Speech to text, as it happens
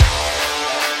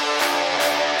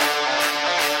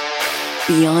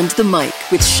Beyond the Mic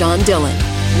with Sean Dillon.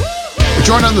 We're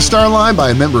joined on the star line by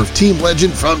a member of Team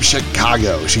Legend from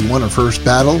Chicago. She won her first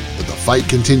battle, but the fight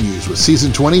continues with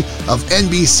Season 20 of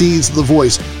NBC's The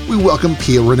Voice. We welcome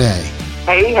Pia Renee.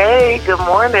 Hey, good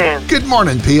morning. Good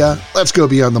morning, Pia. Let's go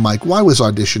Beyond the Mic. Why was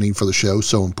auditioning for the show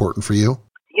so important for you?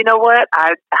 You know what?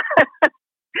 I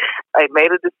made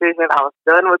a decision. I was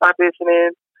done with auditioning.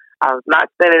 I was not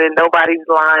standing in nobody's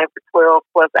line for 12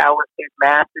 plus hours in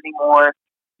mass anymore.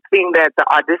 Seeing that the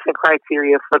audition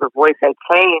criteria for The Voice had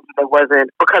changed, it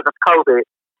wasn't because of COVID,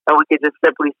 and we could just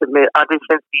simply submit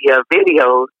auditions via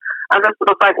videos. I just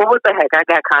was like, well, what the heck? I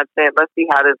got content. Let's see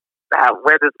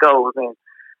where this goes,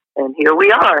 and here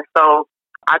we are. So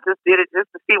I just did it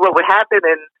just to see what would happen,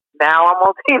 and now I'm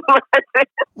on Team Legend.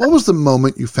 What was the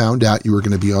moment you found out you were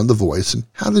going to be on The Voice, and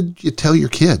how did you tell your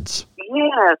kids?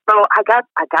 Yeah, so I got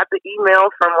the email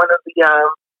from one of the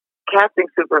casting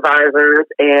supervisors,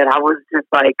 and I was just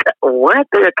like, what?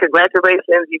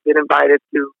 Congratulations, you've been invited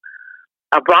to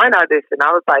a blind audition.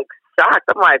 I was like shocked.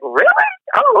 I'm like, really?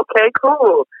 Oh, okay,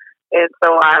 cool. And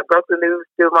so I broke the news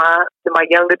to my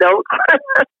young adults,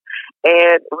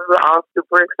 and we were all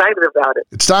super excited about it.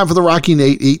 It's time for the Rocky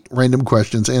Nate 8 random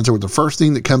questions. Answer with the first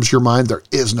thing that comes to your mind. There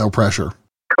is no pressure.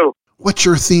 Cool. What's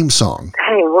your theme song?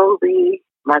 Hey, what will be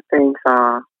my theme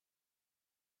song?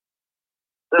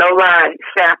 No lie,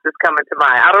 Shaft is coming to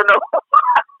mind. I don't know.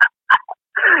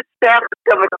 Shaft is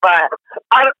coming to mind.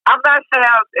 I'm not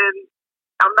Shaft, and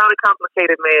I'm not a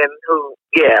complicated man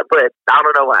but I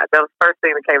don't know why. That was the first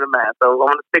thing that came to mind, so I'm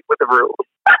going to stick with the rules.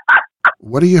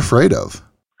 What are you afraid of?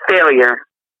 Failure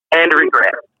and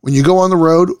regret. When you go on the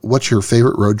road, what's your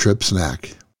favorite road trip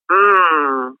snack?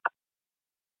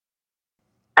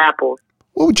 Apples.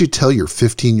 What would you tell your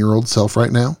 15-year-old self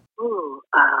right now?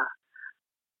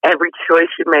 Every choice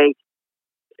you make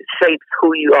shapes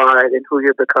who you are and who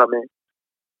you're becoming.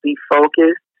 Be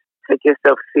focused, take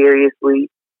yourself seriously,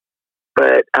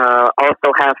 but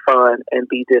also have fun and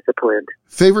be disciplined.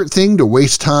 Favorite thing to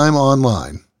waste time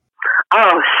online?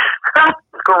 Oh,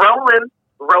 rolling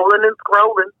and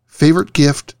scrolling. Favorite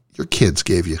gift your kids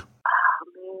gave you? Oh,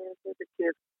 man, favorite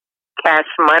gift. Cash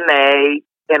money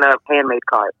in a handmade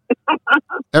card.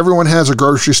 Everyone has a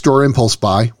grocery store impulse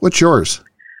buy. What's yours?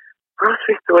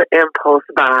 Grocery store impulse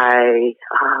buy.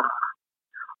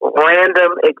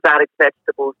 Random exotic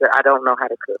vegetables that I don't know how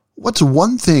to cook. What's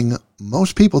one thing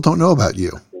most people don't know about you?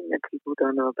 That people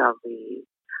don't know about me.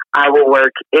 I will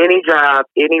work any job,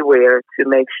 anywhere to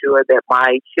make sure that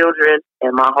my children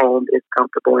and my home is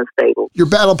comfortable and stable. Your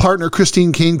battle partner,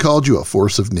 Christine Kane, called you a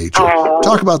force of nature.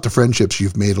 Talk about the friendships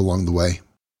you've made along the way.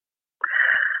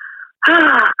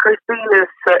 Christine is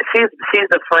she's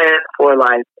a friend for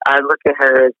life. I look at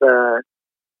her as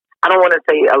I don't want to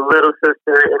say a little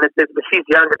sister in a sense, but she's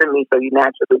younger than me, so you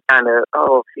naturally kind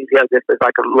of, she's younger, so it's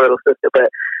like a little sister, but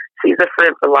she's a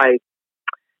friend for life.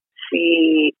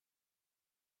 The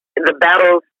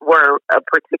battles were a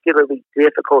particularly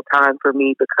difficult time for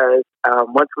me because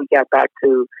once we got back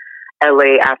to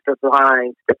LA after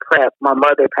Blind to prep, my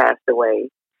mother passed away,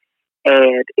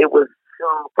 and it was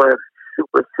super,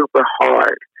 super, super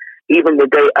hard. Even the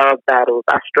day of battles,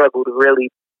 I struggled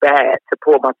really bad to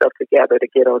pull myself together to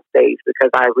get on stage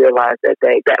because I realized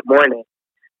that morning,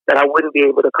 that I wouldn't be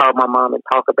able to call my mom and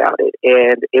talk about it.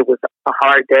 And it was a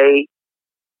hard day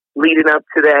leading up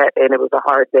to that, and it was a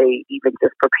hard day even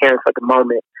just preparing for the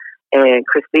moment. And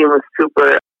Christine was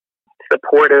super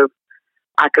supportive.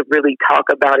 I could really talk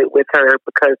about it with her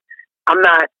because I'm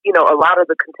not, a lot of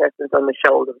the contestants on the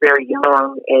show are very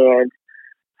young, and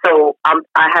so I'm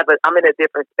in a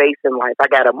different space in life. I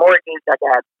got a mortgage, I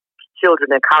got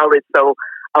children in college, so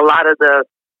a lot of the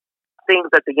things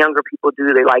that the younger people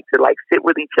do, they like to sit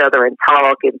with each other and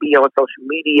talk and be on social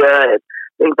media and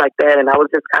things like that. And I was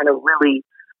just kind of really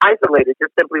isolated,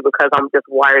 just simply because I'm just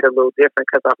wired a little different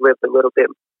because I've lived a little bit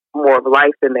more of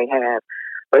life than they have.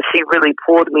 But she really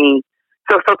pulled me.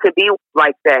 So to be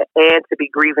like that and to be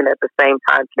grieving at the same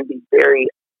time can be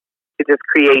it just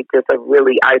creates just a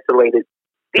really isolated,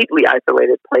 deeply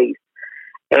isolated place.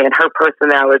 And her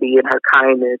personality and her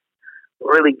kindness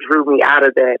really drew me out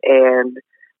of that. And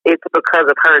it's because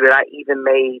of her that I even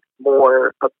made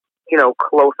more,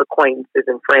 close acquaintances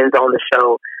and friends on the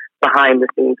show behind the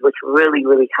scenes, which really,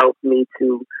 really helped me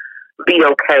to be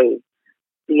okay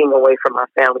being away from my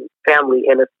family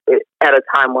at a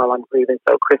time while I'm grieving.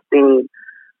 So Christine,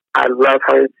 I love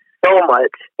her so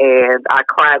much, and I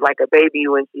cried like a baby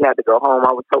when she had to go home.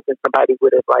 I was hoping somebody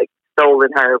would have stolen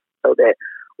her so that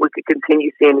we could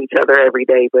continue seeing each other every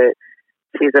day, but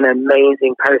she's an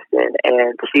amazing person,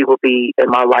 and she will be in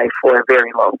my life for a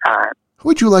very long time. Who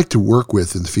would you like to work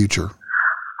with in the future?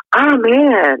 Oh,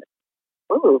 man.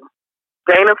 Ooh,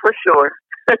 Dana for sure.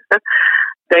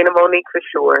 Dana Monique for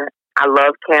sure. I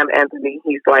love Cam Anthony.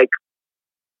 He's like,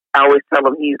 I always tell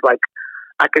him he's like,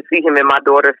 I could see him in my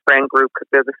daughter's friend group because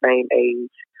they're the same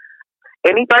age.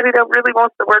 Anybody that really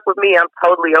wants to work with me, I'm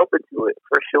totally open to it,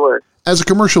 for sure. As a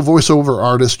commercial voiceover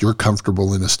artist, you're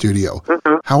comfortable in a studio.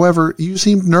 Mm-hmm. However, you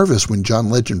seemed nervous when John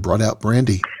Legend brought out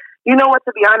Brandy. You know what,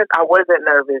 to be honest, I wasn't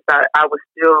nervous. I was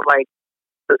still like,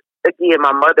 again,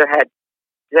 my mother had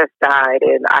just died,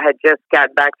 and I had just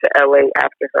got back to LA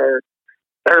after her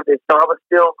service, so I was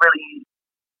still really,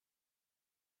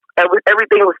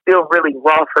 everything was still really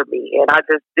raw for me, and I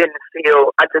just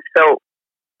felt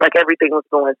like everything was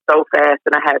going so fast,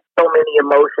 and I had so many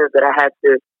emotions that I had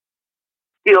to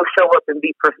still show up and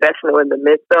be professional in the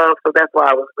midst of. So that's why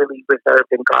I was really reserved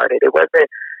and guarded. It wasn't,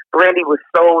 Brandy was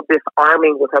so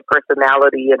disarming with her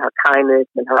personality and her kindness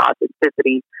and her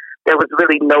authenticity. There was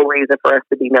really no reason for us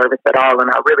to be nervous at all, and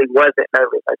I really wasn't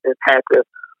nervous. I just had to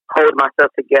hold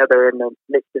myself together in the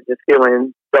midst of just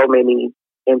feeling so many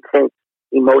intense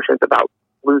emotions about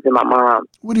losing my mom.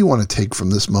 What do you want to take from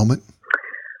this moment?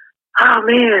 Oh,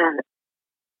 man.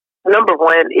 Number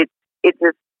one, it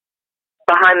just,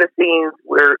 behind the scenes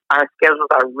where our schedules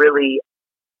are really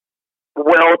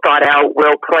well thought out,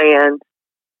 well planned.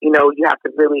 You know, you have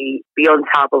to really be on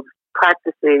top of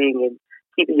practicing and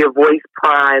keeping your voice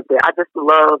primed. I just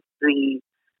love the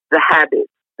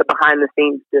habits, the behind the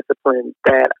scenes discipline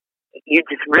that you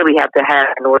just really have to have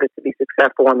in order to be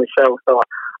successful on the show. So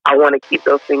I want to keep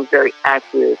those things very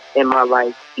active in my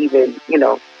life, even, you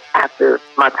know, after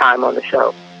my time on the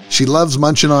show. She loves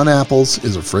munching on apples,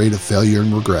 is afraid of failure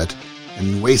and regret,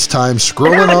 and wastes time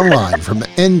scrolling online. From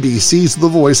NBC's The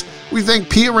Voice, we thank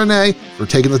Pia Renee for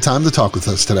taking the time to talk with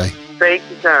us today. Thank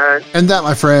you, John. And that,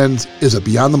 my friends, is a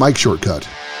Beyond the Mic shortcut.